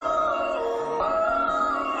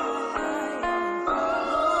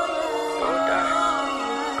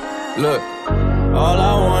Look, all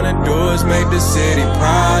I wanna do is make the city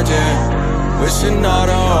proud, yeah. Wishing all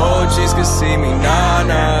the OGs could see me, nah,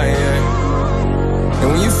 yeah.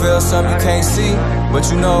 And when you feel something you can't see, but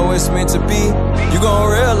you know it's meant to be, you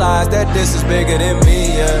gon' realize that this is bigger than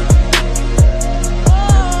me, yeah.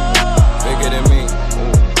 Bigger than me.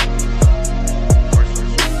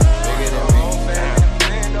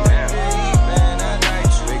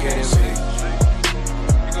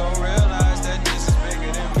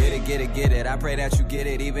 Get it. I pray that you get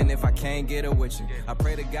it, even if I can't get it with you. I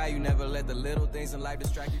pray to God you never let the little things in life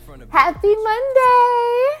distract you from the Happy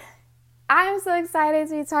Monday! I'm so excited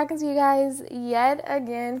to be talking to you guys yet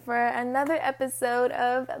again for another episode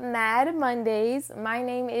of Mad Mondays. My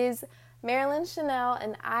name is Marilyn Chanel,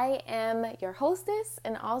 and I am your hostess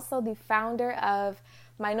and also the founder of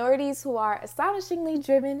Minorities Who Are Astonishingly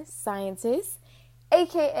Driven Scientists,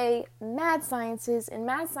 aka Mad Scientists. And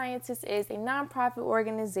Mad Scientists is a nonprofit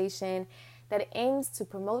organization that aims to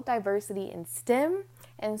promote diversity in STEM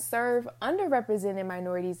and serve underrepresented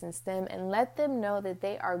minorities in STEM and let them know that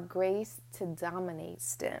they are graced to dominate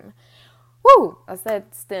STEM. Woo! I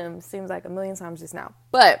said STEM seems like a million times just now.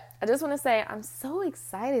 But I just want to say I'm so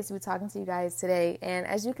excited to be talking to you guys today. And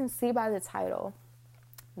as you can see by the title,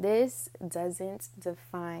 this doesn't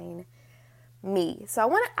define me. So I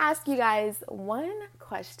want to ask you guys one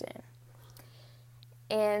question.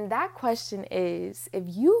 And that question is, if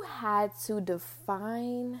you had to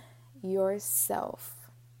define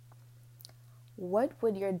yourself, what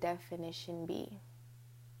would your definition be?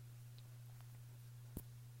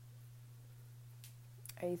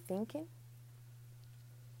 Are you thinking?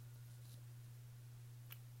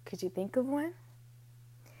 Could you think of one?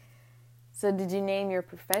 So did you name your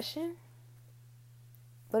profession?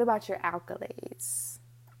 What about your accolades?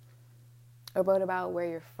 Or what about where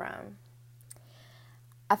you're from?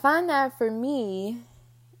 I find that for me,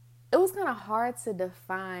 it was kind of hard to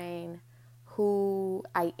define who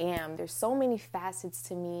I am. There's so many facets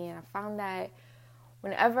to me, and I found that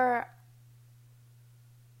whenever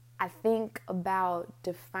I think about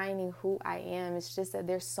defining who I am, it's just that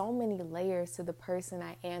there's so many layers to the person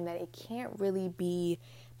I am that it can't really be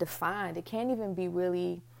defined. It can't even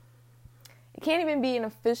be an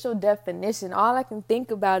official definition. All I can think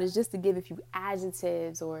about is just to give a few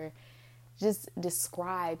adjectives or just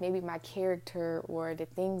describe maybe my character or the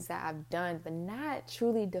things that I've done, but not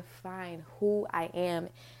truly define who I am.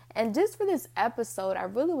 And just for this episode, I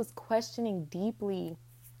really was questioning deeply,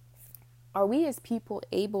 are we as people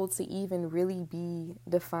able to even really be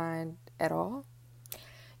defined at all?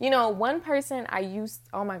 You know, one person I used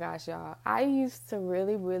to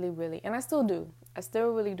really, and I still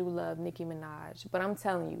really do love Nicki Minaj. But I'm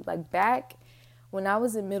telling you, like back when I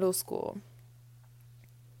was in middle school,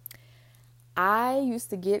 I used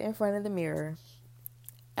to get in front of the mirror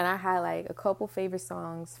and I had like a couple favorite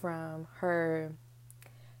songs from her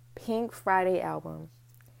Pink Friday album.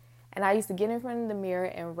 And I used to get in front of the mirror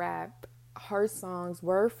and rap her songs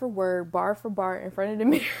word for word, bar for bar in front of the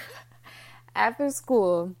mirror after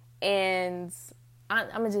school. And I'm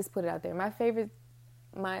going to just put it out there.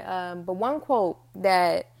 But one quote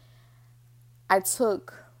that I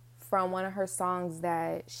took from one of her songs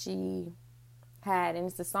that she had, and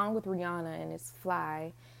it's a song with Rihanna, and it's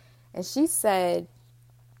Fly. And she said,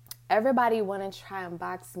 "Everybody wanna try and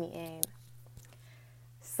box me in,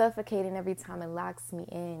 suffocating every time it locks me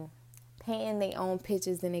in, painting their own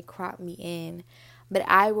pictures and they crop me in, but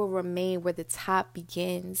I will remain where the top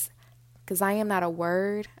begins, because I am not a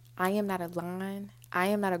word, I am not a line, I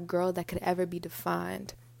am not a girl that could ever be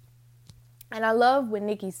defined." And I love when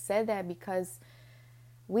Nicki said that, because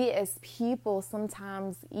we as people,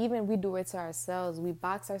 sometimes even we do it to ourselves. We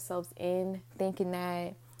box ourselves in thinking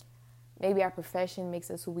that maybe our profession makes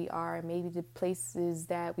us who we are. Maybe the places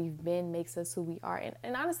that we've been makes us who we are.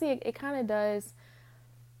 And honestly, it kind of does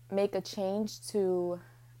make a change to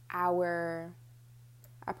our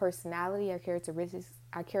personality, our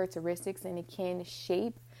characteristics, and it can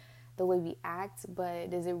shape the way we act.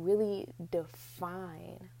 But does it really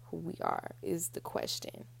define who we are is the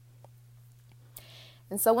question.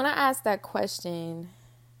 And so when I ask that question,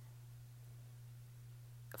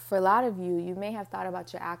 for a lot of you, you may have thought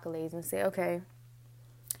about your accolades and say, okay,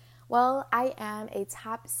 well, I am a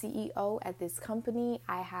top CEO at this company.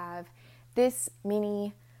 I have this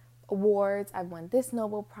many awards. I've won this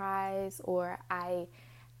Nobel Prize, or I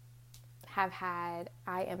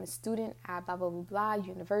am a student at blah, blah, blah, blah,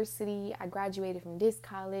 university. I graduated from this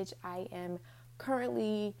college. I am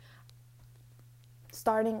currently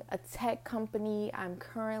starting a tech company. I'm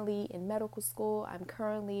currently in medical school. I'm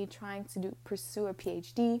currently trying to pursue a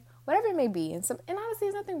PhD, whatever it may be. And honestly,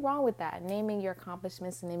 there's nothing wrong with that, naming your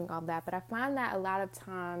accomplishments and naming all that. But I find that a lot of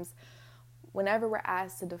times, whenever we're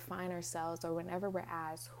asked to define ourselves, or whenever we're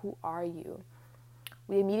asked, who are you?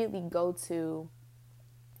 We immediately go to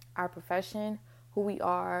our profession, who we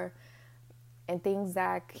are, and things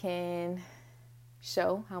that can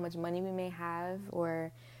show how much money we may have,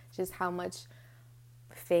 or just how much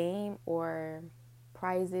fame or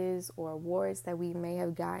prizes or awards that we may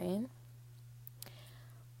have gotten.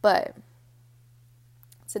 But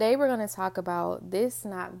today we're going to talk about this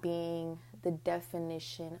not being the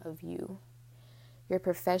definition of you. Your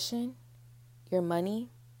profession, your money,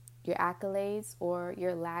 your accolades, or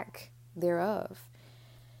your lack thereof.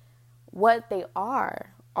 What they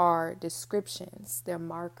are descriptions, they're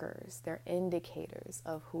markers, they're indicators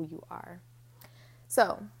of who you are.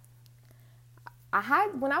 So,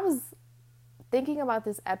 when I was thinking about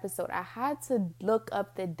this episode, I had to look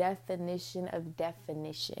up the definition of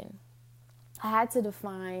definition. I had to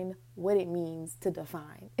define what it means to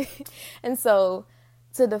define. And so,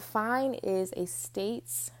 to define is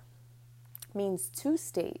means to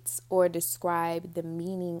state or describe the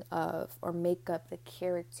meaning of, or make up the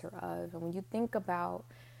character of. And when you think about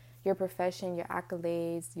your profession, your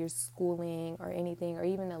accolades, your schooling, or anything, or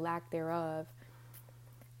even the lack thereof,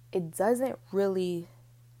 it doesn't really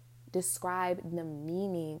describe the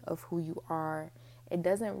meaning of who you are. It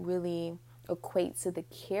doesn't really equate to the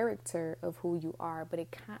character of who you are, but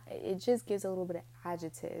it just gives a little bit of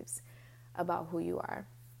adjectives about who you are.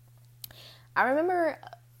 I remember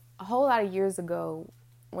a whole lot of years ago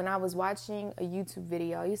when I was watching a YouTube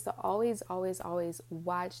video, I used to always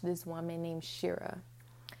watch this woman named Shira.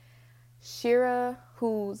 Shira,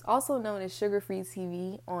 who's also known as Sugar Free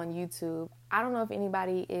TV on YouTube. I don't know if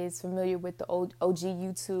anybody is familiar with the OG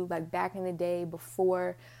YouTube, like back in the day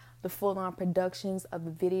before the full-on productions of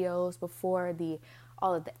the videos, before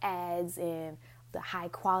all of the ads and the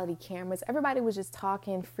high-quality cameras. Everybody was just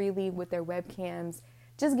talking freely with their webcams,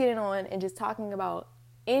 just getting on and just talking about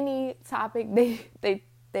any topic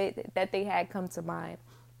that they had come to mind.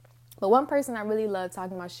 But one person I really loved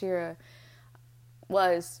talking about Shira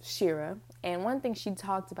was Shira. And one thing she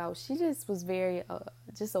talked about, she just was very,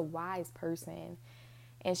 just a wise person.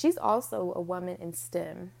 And she's also a woman in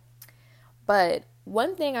STEM. But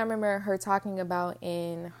one thing I remember her talking about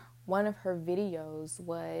in one of her videos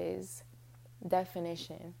was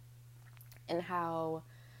definition, and how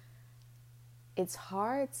it's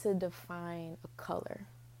hard to define a color.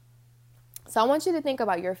 So I want you to think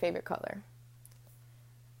about your favorite color.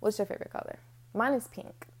 What's your favorite color? Mine is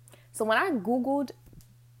pink. So when I Googled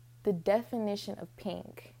the definition of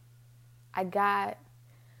pink, I got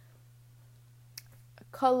a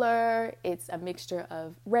color. It's a mixture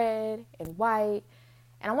of red and white.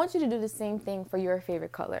 And I want you to do the same thing for your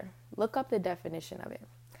favorite color. Look up the definition of it.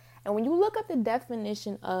 And when you look up the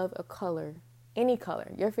definition of a color, any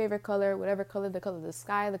color, your favorite color, whatever color, the color of the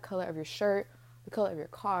sky, the color of your shirt, the color of your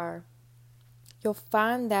car, you'll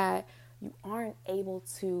find that you aren't able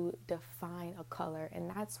to define a color.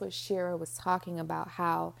 And that's what Shira was talking about,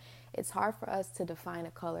 how it's hard for us to define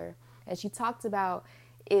a color. And she talked about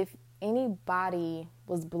if anybody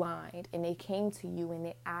was blind and they came to you and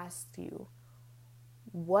they asked you,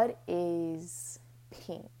 what is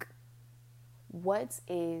pink? What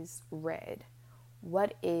is red?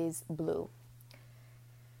 What is blue?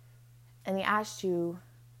 And they asked you,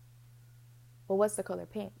 well, what's the color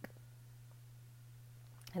pink?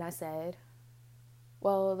 And I said,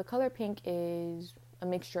 well, the color pink is a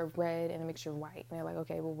mixture of red and a mixture of white. And they're like,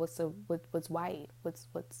 okay, well, what's white? What's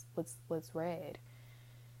red?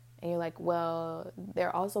 And you're like, well,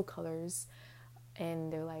 they're also colors.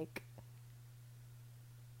 And they're like,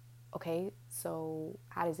 okay, so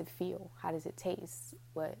how does it feel? How does it taste?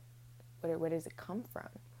 Where does it come from?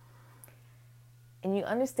 And you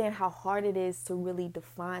understand how hard it is to really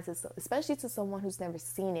define, especially to someone who's never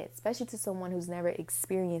seen it, especially to someone who's never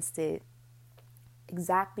experienced it,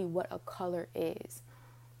 exactly what a color is.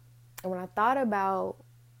 And when I thought about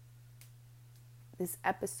this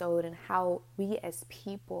episode and how we as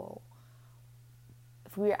people,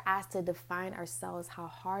 if we are asked to define ourselves, how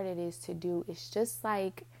hard it is to do, it's just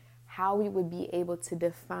like how we would be able to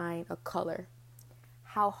define a color.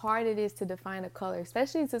 How hard it is to define a color,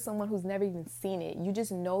 especially to someone who's never even seen it. You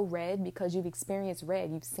just know red because you've experienced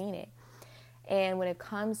red. You've seen it. And when it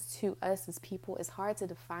comes to us as people, it's hard to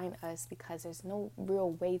define us because there's no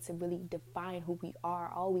real way to really define who we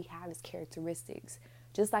are. All we have is characteristics.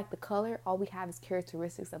 Just like the color, all we have is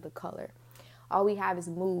characteristics of the color. All we have is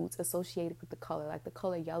moods associated with the color. Like the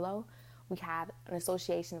color yellow. we have an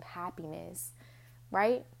association of happiness,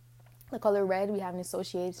 right? The color red, we have an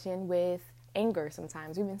association with anger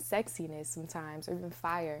sometimes, or even sexiness sometimes, or even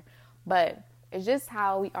fire. But it's just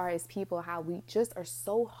how we are as people, how we just are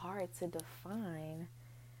so hard to define,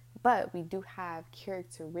 but we do have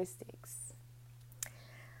characteristics.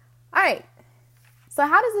 All right. So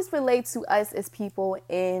how does this relate to us as people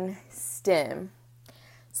in STEM?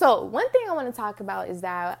 So one thing I want to talk about is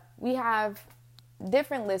that we have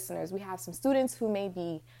different listeners. We have some students who may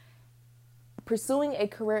be pursuing a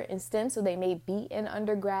career in STEM, so they may be in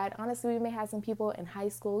undergrad. Honestly, we may have some people in high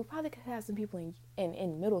school. We probably could have some people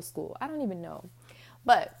in middle school. I don't even know.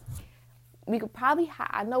 But we could probably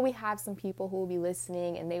I know we have some people who will be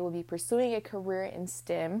listening and they will be pursuing a career in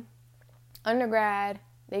STEM. Undergrad,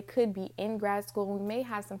 they could be in grad school. We may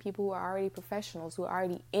have some people who are already professionals, who are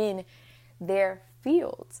already in their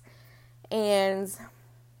fields. And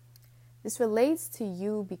this relates to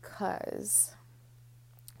you because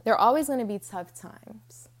there are always going to be tough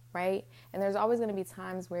times, right? And there's always going to be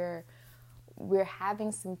times where we're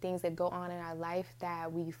having some things that go on in our life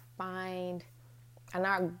that we find are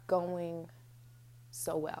not going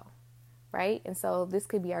so well, right? And so this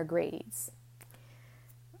could be our grades.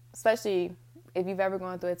 Especially if you've ever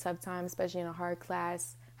gone through a tough time, especially in a hard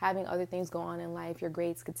class, having other things go on in life, your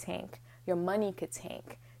grades could tank. Your money could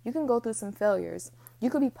tank. You can go through some failures. You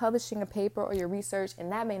could be publishing a paper or your research,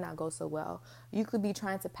 and that may not go so well. You could be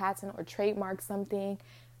trying to patent or trademark something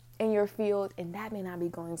in your field, and that may not be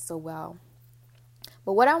going so well.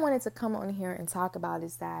 But what I wanted to come on here and talk about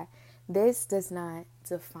is that this does not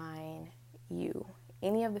define you.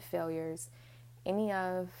 Any of the failures, any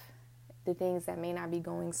of the things that may not be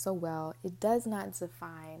going so well, it does not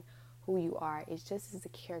define who you are. It's just as a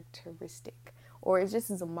characteristic, or it's just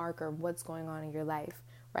as a marker of what's going on in your life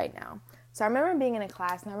right now. So I remember being in a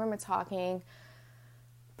class, and I remember talking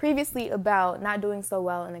previously about not doing so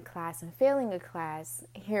well in a class and failing a class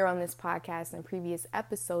here on this podcast in previous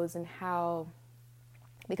episodes, and how,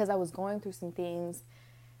 because I was going through some things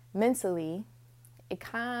mentally, it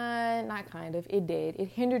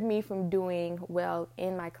hindered me from doing well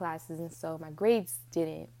in my classes, and so my grades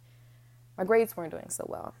weren't doing so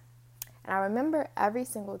well. And I remember every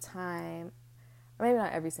single time, or maybe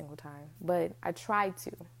not every single time, but I tried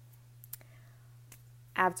to,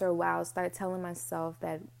 after a while, start telling myself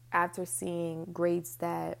that after seeing grades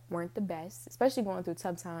that weren't the best, especially going through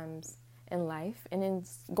tough times in life, and then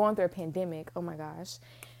going through a pandemic, oh my gosh,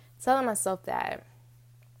 telling myself that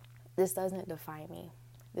this doesn't define me.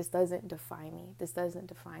 This doesn't define me. This doesn't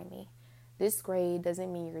define me. This grade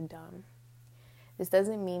doesn't mean you're dumb. This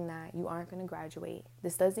doesn't mean that you aren't going to graduate.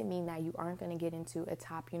 This doesn't mean that you aren't going to get into a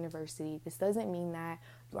top university. This doesn't mean that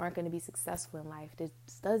you aren't going to be successful in life. This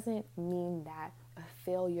doesn't mean that a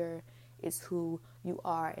failure is who you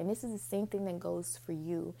are. And this is the same thing that goes for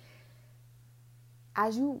you.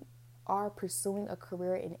 As you are pursuing a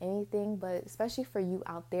career in anything, but especially for you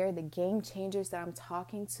out there, the game changers that I'm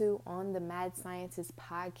talking to on the Mad Scientist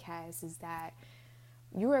podcast, is that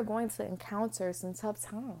you are going to encounter some tough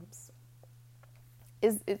times.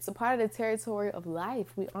 It's a part of the territory of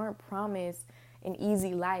life. We aren't promised an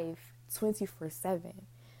easy life 24/7.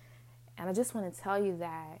 And I just want to tell you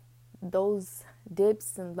that those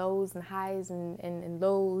dips and lows and highs and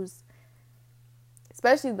lows,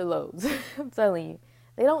 especially the lows, I'm telling you,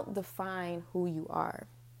 they don't define who you are.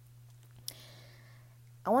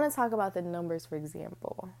 I want to talk about the numbers, for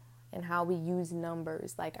example, and how we use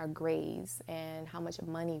numbers like our grades and how much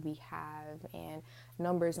money we have and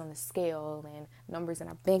numbers on the scale and numbers in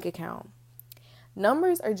our bank account.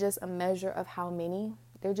 Numbers are just a measure of how many.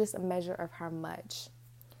 They're just a measure of how much.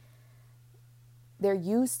 They're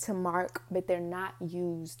used to mark, but they're not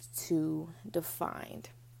used to define.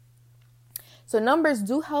 So numbers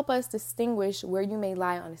do help us distinguish where you may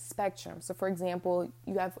lie on a spectrum. So for example,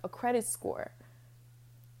 you have a credit score.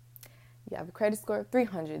 You have a credit score of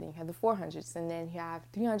 300, then you have the 400s, and then you have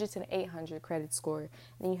 300 to the 800 credit score.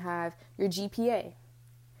 Then you have your GPA.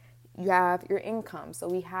 You have your income. So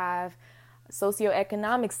we have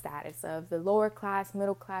socioeconomic status of the lower class,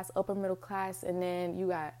 middle class, upper middle class, and then you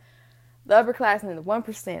got the upper class and then the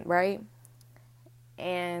 1%, right?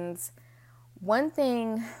 And one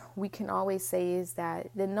thing we can always say is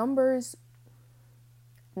that the numbers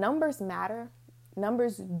matter.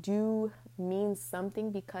 Numbers do mean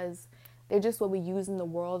something because they're just what we use in the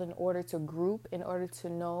world in order to group, in order to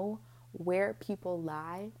know where people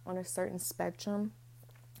lie on a certain spectrum.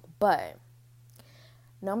 But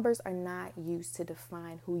numbers are not used to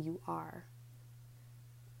define who you are.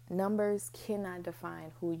 Numbers cannot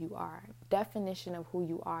define who you are. Definition of who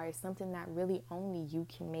you are is something that really only you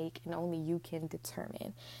can make and only you can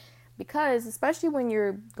determine. Because especially when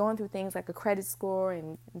you're going through things like a credit score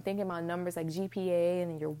and thinking about numbers like GPA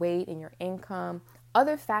and your weight and your income,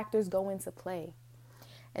 other factors go into play.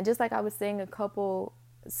 And just like I was saying a couple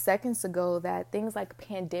seconds ago, that things like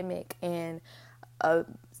pandemic and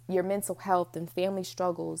your mental health and family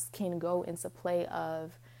struggles can go into play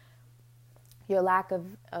of your lack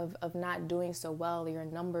of not doing so well, your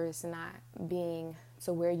numbers not being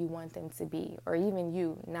to where you want them to be, or even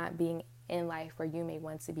you not being in life where you may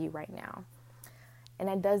want to be right now. And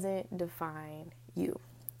that doesn't define you.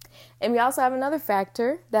 And we also have another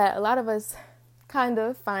factor that a lot of us kind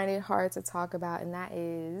of find it hard to talk about, and that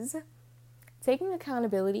is taking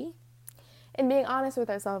accountability and being honest with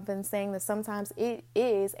ourselves and saying that sometimes it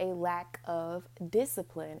is a lack of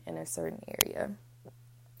discipline in a certain area.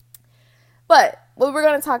 But what we're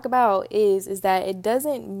going to talk about is that it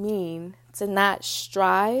doesn't mean to not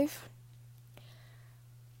strive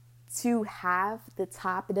to have the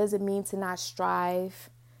top. It doesn't mean to not strive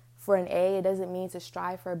for an A. It doesn't mean to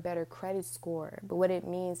strive for a better credit score. But what it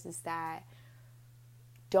means is that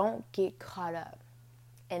don't get caught up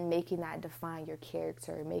in making that define your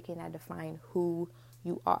character, making that define who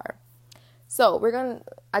you are. So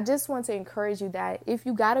I just want to encourage you that if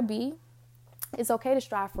you got a B, it's okay to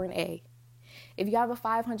strive for an A. If you have a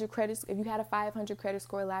 500 credit, if you had a 500 credit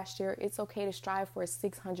score last year, it's okay to strive for a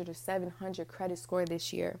 600 or 700 credit score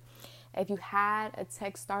this year. If you had a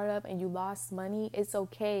tech startup and you lost money, it's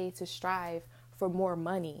okay to strive for more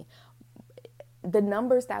money. The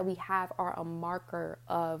numbers that we have are a marker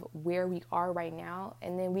of where we are right now,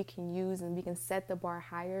 and then we can use and we can set the bar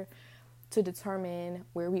higher to determine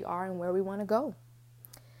where we are and where we want to go.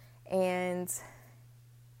 And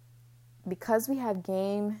because we have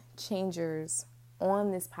game changers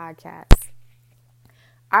on this podcast,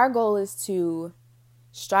 our goal is to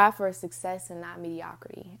strive for success and not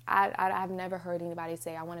mediocrity. I've never heard anybody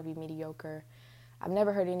say, I want to be mediocre. I've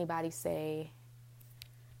never heard anybody say,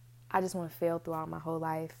 I just want to fail throughout my whole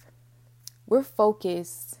life. We're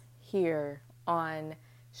focused here on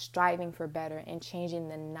striving for better and changing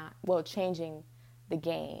the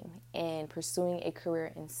game and pursuing a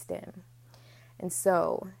career in STEM. And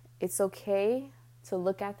so it's okay to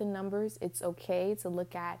look at the numbers. It's okay to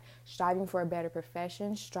look at striving for a better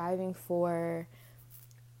profession, striving for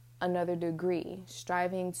another degree,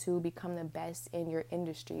 striving to become the best in your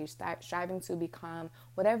industry, striving to become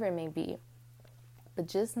whatever it may be. But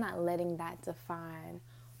just not letting that define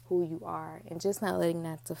who you are, and just not letting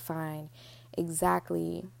that define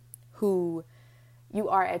exactly who you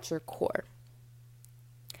are at your core.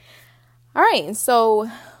 All right, and so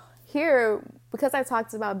here, because I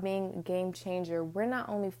talked about being a game changer, we're not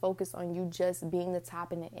only focused on you just being the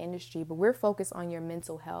top in the industry, but we're focused on your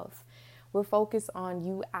mental health. We're focused on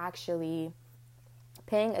you actually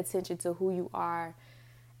paying attention to who you are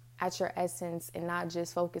at your essence, and not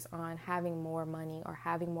just focus on having more money or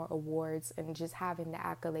having more awards and just having the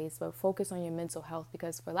accolades, but focus on your mental health.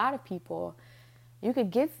 Because for a lot of people, you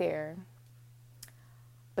could get there,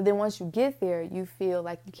 but then once you get there, you feel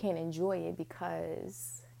like you can't enjoy it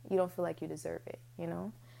because you don't feel like you deserve it, you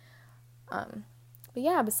know?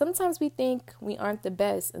 But sometimes we think we aren't the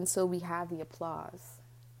best until we have the applause.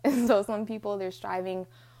 And so some people, they're striving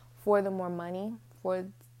for the more money,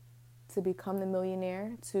 to become the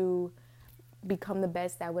millionaire, to become the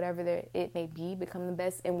best at whatever it may be, become the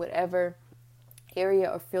best in whatever area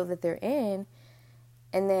or field that they're in.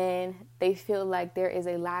 And then they feel like there is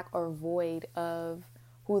a lack or void of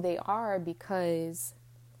who they are because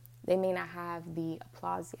they may not have the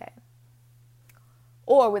applause yet.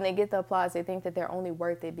 Or when they get the applause, they think that they're only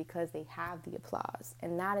worth it because they have the applause.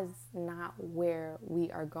 And that is not where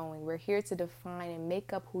we are going. We're here to define and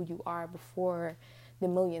make up who you are before the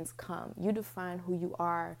millions come. You define who you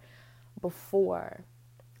are before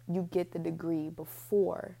you get the degree,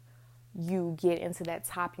 before you get into that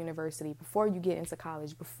top university, before you get into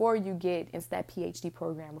college, before you get into that PhD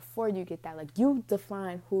program, before you get that. Like, you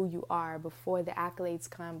define who you are before the accolades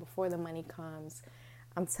come, before the money comes.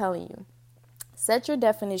 I'm telling you, set your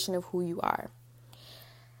definition of who you are.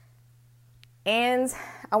 And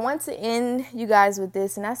I want to end you guys with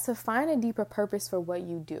this, and that's to find a deeper purpose for what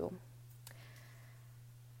you do.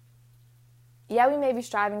 Yeah, we may be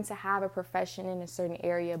striving to have a profession in a certain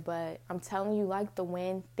area, but I'm telling you, like the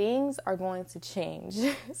wind, things are going to change.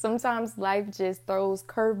 Sometimes life just throws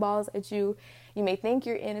curveballs at you. You may think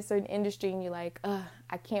you're in a certain industry and you're like,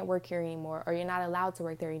 I can't work here anymore, or you're not allowed to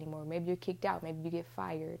work there anymore. Maybe you're kicked out. Maybe you get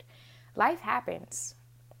fired. Life happens.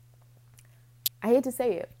 I hate to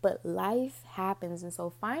say it, but life happens. And so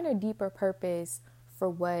find a deeper purpose for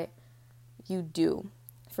what you do.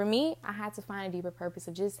 For me, I had to find a deeper purpose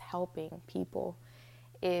of just helping people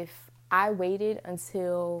if I waited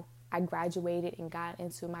until I graduated and got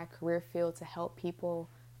into my career field to help people,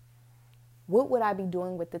 what would I be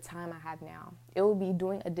doing with the time I have now? It would be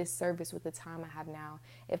doing a disservice with the time I have now.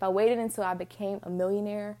 If I waited until I became a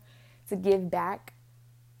millionaire to give back,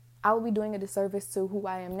 I would be doing a disservice to who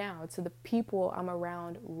I am now, to the people I'm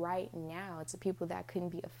around right now, to people that couldn't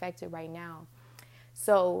be affected right now.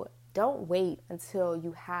 So don't wait until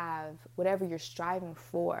you have whatever you're striving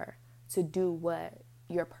for to do what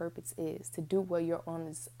your purpose is, to do what you're on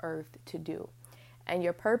this earth to do. And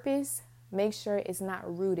your purpose, make sure it's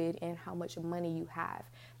not rooted in how much money you have.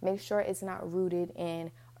 Make sure it's not rooted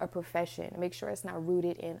in a profession. Make sure it's not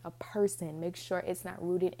rooted in a person. Make sure it's not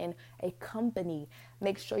rooted in a company.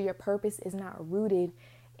 Make sure your purpose is not rooted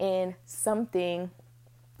in something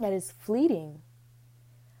that is fleeting,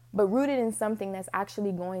 but rooted in something that's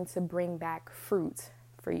actually going to bring back fruit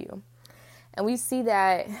for you. And we see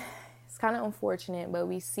that, it's kind of unfortunate, but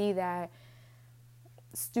we see that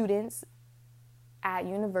students at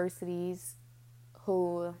universities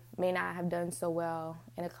who may not have done so well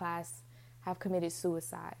in a class have committed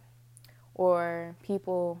suicide, or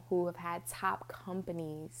people who have had top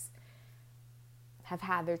companies have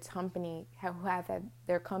had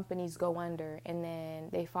their companies go under, and then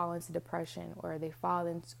they fall into depression, or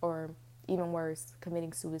or even worse,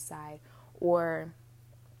 committing suicide. Or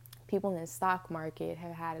people in the stock market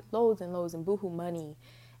have had loads and loads and boohoo money,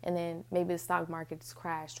 and then maybe the stock market's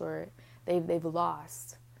crashed, or they've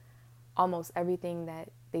lost almost everything that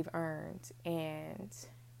they've earned and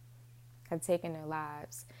have taken their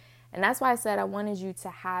lives. And that's why I said I wanted you to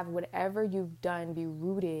have whatever you've done be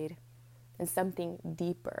rooted in something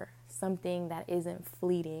deeper, something that isn't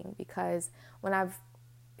fleeting. Because when I've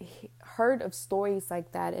heard of stories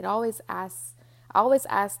like that, I always ask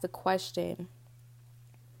the question,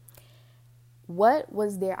 what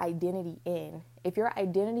was their identity in? If your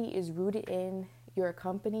identity is rooted in your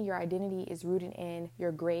company, your identity is rooted in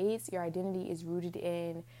your grades, your identity is rooted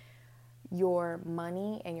in your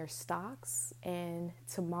money and your stocks, and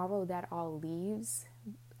tomorrow that all leaves,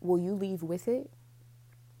 will you leave with it?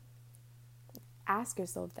 Ask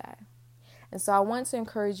yourself that. And so I want to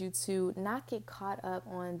encourage you to not get caught up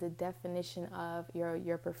on the definition of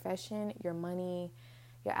your profession, your money,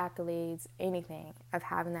 your accolades, anything of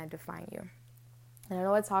having that define you. And I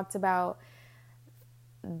know I talked about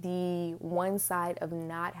the one side of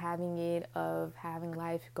not having it, of having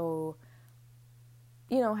life go,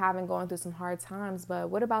 going through some hard times. But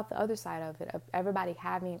what about the other side of it, of everybody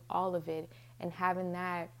having all of it and having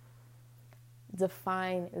that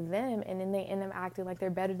define them, and then they end up acting like they're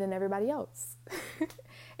better than everybody else?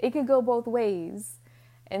 It could go both ways.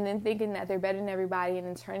 And then thinking that they're better than everybody, and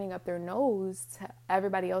then turning up their nose to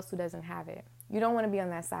everybody else who doesn't have it. You don't want to be on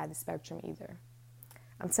that side of the spectrum either.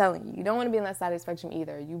 I'm telling you, you don't want to be on that side of the spectrum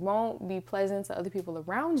either. You won't be pleasant to other people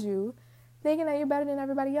around you, thinking that you're better than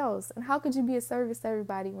everybody else. And how could you be a service to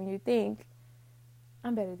everybody when you think,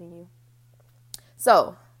 I'm better than you?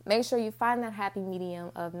 So make sure you find that happy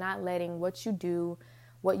medium of not letting what you do,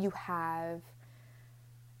 what you have,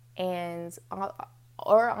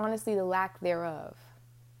 or honestly the lack thereof,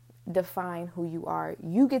 define who you are.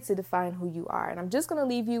 You get to define who you are. And I'm just going to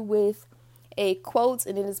leave you with a quote,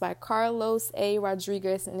 and it is by Carlos A.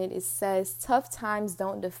 Rodriguez, and it says, "Tough times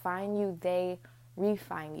don't define you, they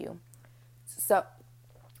refine you." So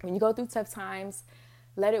when you go through tough times,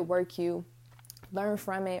 let it work you. Learn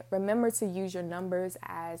from it. Remember to use your numbers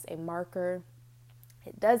as a marker.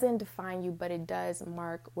 It doesn't define you, but it does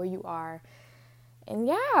mark where you are. And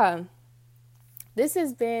yeah, this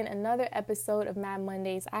has been another episode of Mad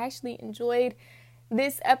Mondays. I actually enjoyed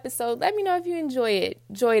this episode. Let me know if you enjoyed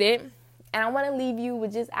it. And I want to leave you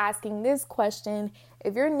with just asking this question.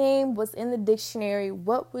 If your name was in the dictionary,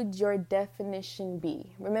 what would your definition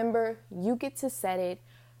be? Remember, you get to set it.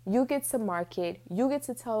 You get to mark it. You get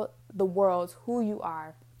to tell the world who you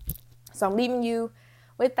are. So I'm leaving you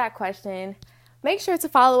with that question. Make sure to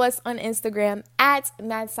follow us on Instagram at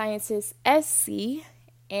MadScientistSC,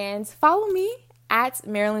 and follow me at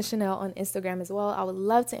Marilyn Chanel on Instagram as well. I would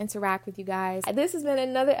love to interact with you guys. This has been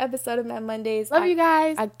another episode of Mad Mondays. Love you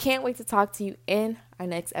guys. I can't wait to talk to you in our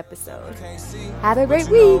next episode. Have a great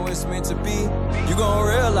week. It's meant to be. You gonna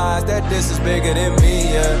realize that this is bigger than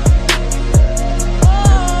me, yeah.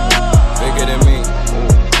 Bigger than me.